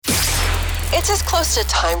It's as close to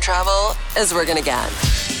time travel as we're gonna get.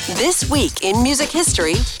 This Week in Music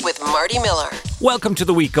History with Marty Miller. Welcome to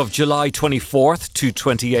the week of July 24th to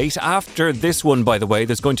 28th. After this one, by the way,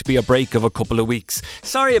 there's going to be a break of a couple of weeks.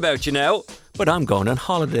 Sorry about you now, but I'm going on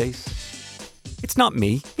holidays. It's not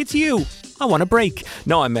me, it's you. I want a break.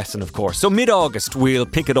 No, I'm messing, of course. So mid-August, we'll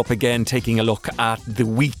pick it up again, taking a look at the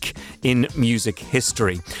week in music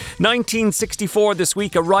history. 1964 this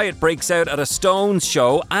week, a riot breaks out at a Stones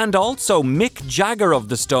show, and also Mick Jagger of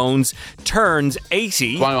the Stones turns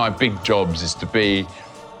 80. One of my big jobs is to be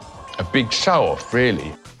a big show-off,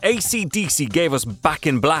 really. AC/DC gave us Back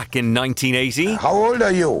in Black in 1980. How old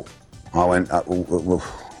are you? I went,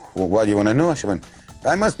 what do you want to know? She went,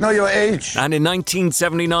 I must know your age. And in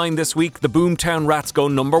 1979 this week, the Boomtown Rats go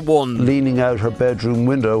number one. Leaning out her bedroom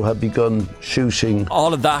window had begun shooting.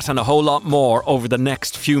 All of that and a whole lot more over the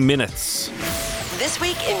next few minutes. This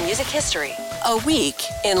Week in Music History. A week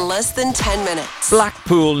in less than 10 minutes.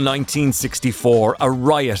 Blackpool 1964, a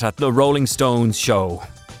riot at the Rolling Stones show.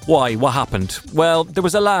 Why? What happened? Well, there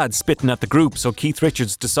was a lad spitting at the group, so Keith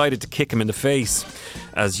Richards decided to kick him in the face.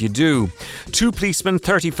 As you do. 2 policemen,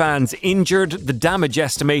 30 fans injured. The damage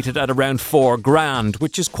estimated at around $4,000,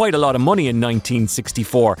 which is quite a lot of money in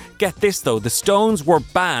 1964. Get this though, the Stones were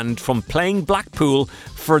banned from playing Blackpool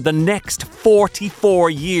for the next 44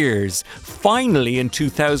 years. Finally, in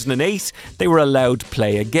 2008, they were allowed to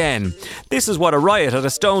play again. This is what a riot at a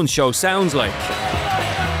Stones show sounds like.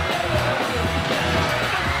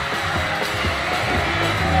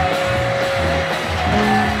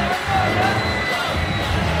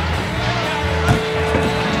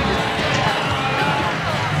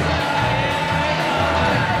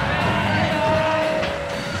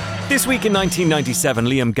 This week in 1997,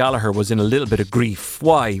 Liam Gallagher was in a little bit of grief.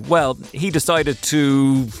 Why? Well, he decided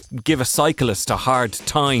to give a cyclist a hard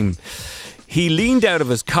time. He leaned out of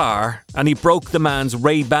his car and he broke the man's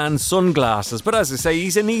Ray-Ban sunglasses. But as I say,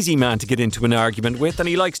 he's an easy man to get into an argument with and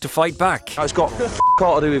he likes to fight back. It's got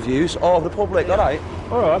all to do with views of the public, alright?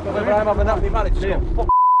 Alright, but I'm having that with marriage. It's got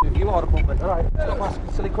with you are the public, alright? Stop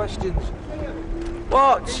asking silly questions.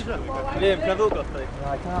 What? Liam, can I look at it?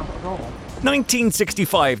 I can't,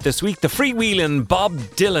 1965 this week, the freewheeling Bob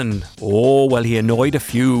Dylan. Oh, well, he annoyed a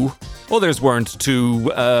few. Others weren't too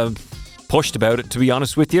pushed about it, to be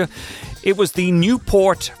honest with you. It was the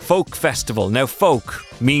Newport Folk Festival. Now, folk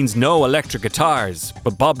means no electric guitars,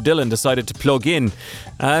 but Bob Dylan decided to plug in,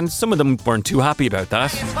 and some of them weren't too happy about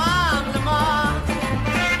that.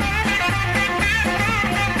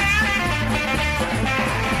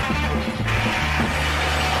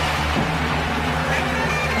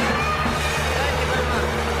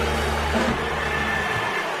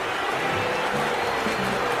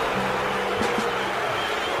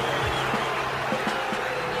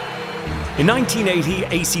 In 1980,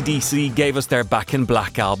 AC/DC gave us their Back in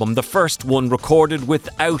Black album, the first one recorded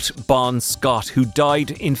without Bon Scott, who died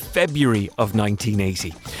in February of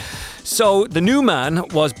 1980. So the new man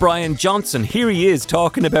was Brian Johnson. Here he is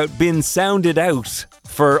talking about being sounded out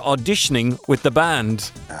for auditioning with the band.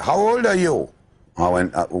 How old are you? I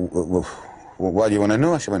went, what do you want to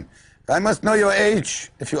know? She went, I must know your age.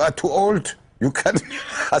 If you are too old, you can.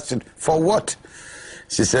 I said, for what?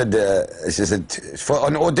 She said, for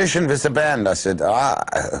an audition with the band. I said,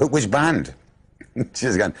 which band?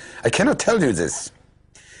 She's gone, I cannot tell you this.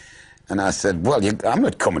 And I said, well, I'm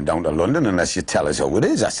not coming down to London unless you tell us who it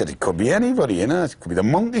is. I said, it could be anybody, you know, it could be the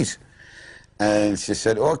Monkeys. And she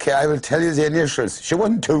said, okay, I will tell you the initials. She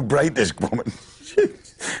wasn't too bright, this woman.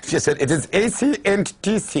 She said, it is AC and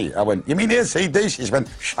TC. I went, you mean ACD? She went,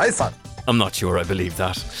 Scheiße. I'm not sure I believe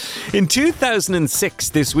that. In 2006,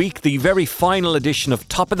 this week, the very final edition of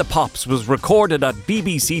Top of the Pops was recorded at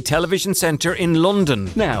BBC Television Centre in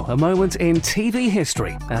London. Now, a moment in TV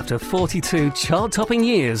history. After 42 chart-topping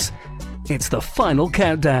years, it's the final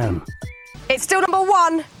countdown. It's still number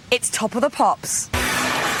 1. It's Top of the Pops.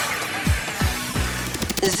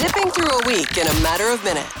 Zipping through a week in a matter of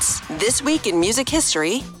minutes. This Week in Music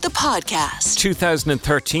History, the podcast.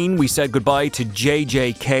 2013, we said goodbye to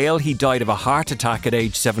J.J. Cale. He died of a heart attack at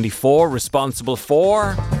age 74, responsible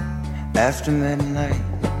for... After midnight,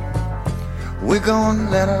 we're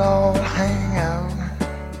gonna let it all hang out.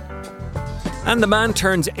 And the man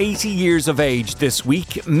turns 80 years of age this week,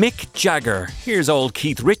 Mick Jagger. Here's old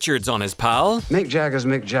Keith Richards on his pal. Mick Jagger's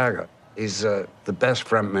Mick Jagger. He's the best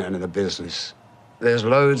frontman in the business. There's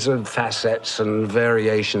loads of facets and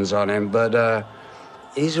variations on him, but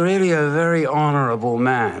he's really a very honourable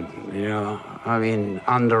man, you know. I mean,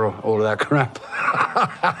 under all of that crap.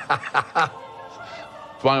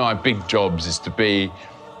 One of my big jobs is to be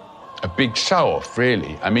a big show-off,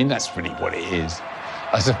 really. I mean, that's really what it is.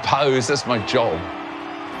 I suppose that's my job,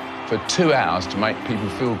 for 2 hours to make people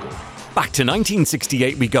feel good. Back to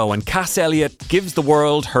 1968 we go, and Cass Elliot gives the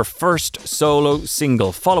world her first solo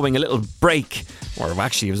single following a little break, or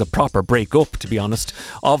actually it was a proper break-up to be honest,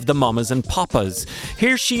 of the Mamas and Papas.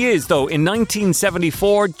 Here she is though in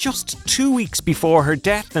 1974, just 2 weeks before her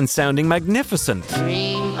death, and sounding magnificent.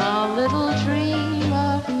 Dream a little dream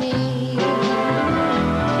of me.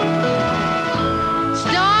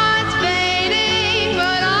 Starts fading,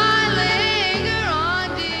 but I linger on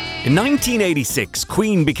dear. In 1986,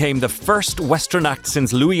 Queen became the first Western act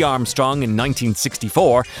since Louis Armstrong in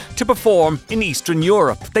 1964 to perform in Eastern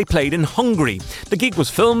Europe. They played in Hungary. The gig was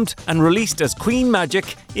filmed and released as Queen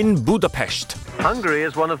Magic in Budapest. Hungary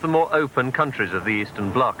is one of the more open countries of the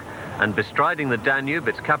Eastern Bloc, and bestriding the Danube,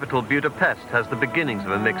 its capital Budapest has the beginnings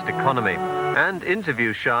of a mixed economy. And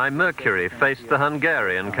interview-shy Mercury faced the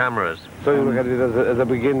Hungarian cameras. So you look at it as a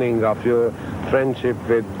beginning of your friendship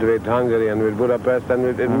with Hungary and with Budapest,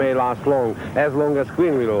 and it may last long as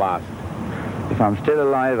Queen will last. If I'm still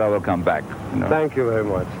alive, I will come back. Thank you very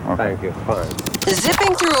much. Okay. Thank you. Fine.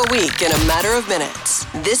 Zipping through a week in a matter of minutes.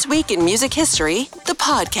 This Week in Music History, the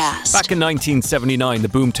podcast. Back in 1979, the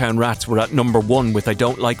Boomtown Rats were at number 1 with I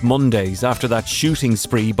Don't Like Mondays after that shooting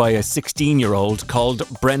spree by a 16-year-old called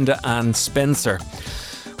Brenda Ann Spencer.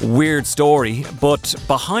 Weird story, but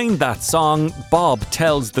behind that song, Bob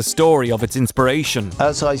tells the story of its inspiration.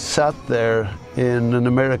 As I sat there in an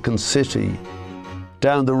American city,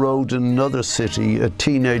 down the road in another city, a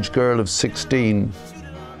teenage girl of 16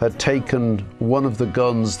 had taken one of the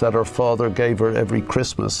guns that her father gave her every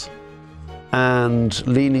Christmas, and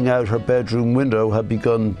leaning out her bedroom window had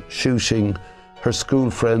begun shooting her school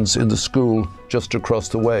friends in the school just across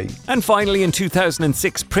the way. And finally, in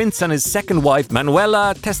 2006, Prince and his second wife,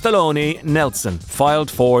 Manuela Testoloni Nelson, filed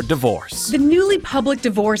for divorce. The newly public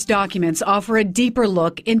divorce documents offer a deeper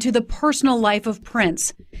look into the personal life of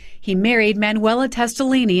Prince. He married Manuela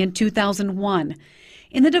Testolini in 2001.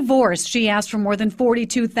 In the divorce, she asked for more than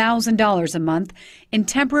 $42,000 a month in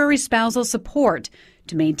temporary spousal support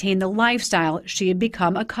to maintain the lifestyle she had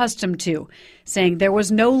become accustomed to, saying there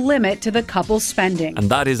was no limit to the couple's spending. And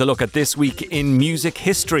that is a look at This Week in Music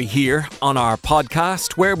History here on our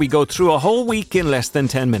podcast, where we go through a whole week in less than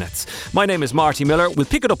 10 minutes. My name is Marty Miller. We'll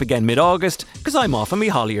pick it up again mid-August because I'm off on me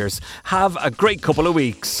Holliers. Have a great couple of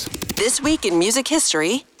weeks. This Week in Music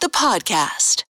History, the podcast.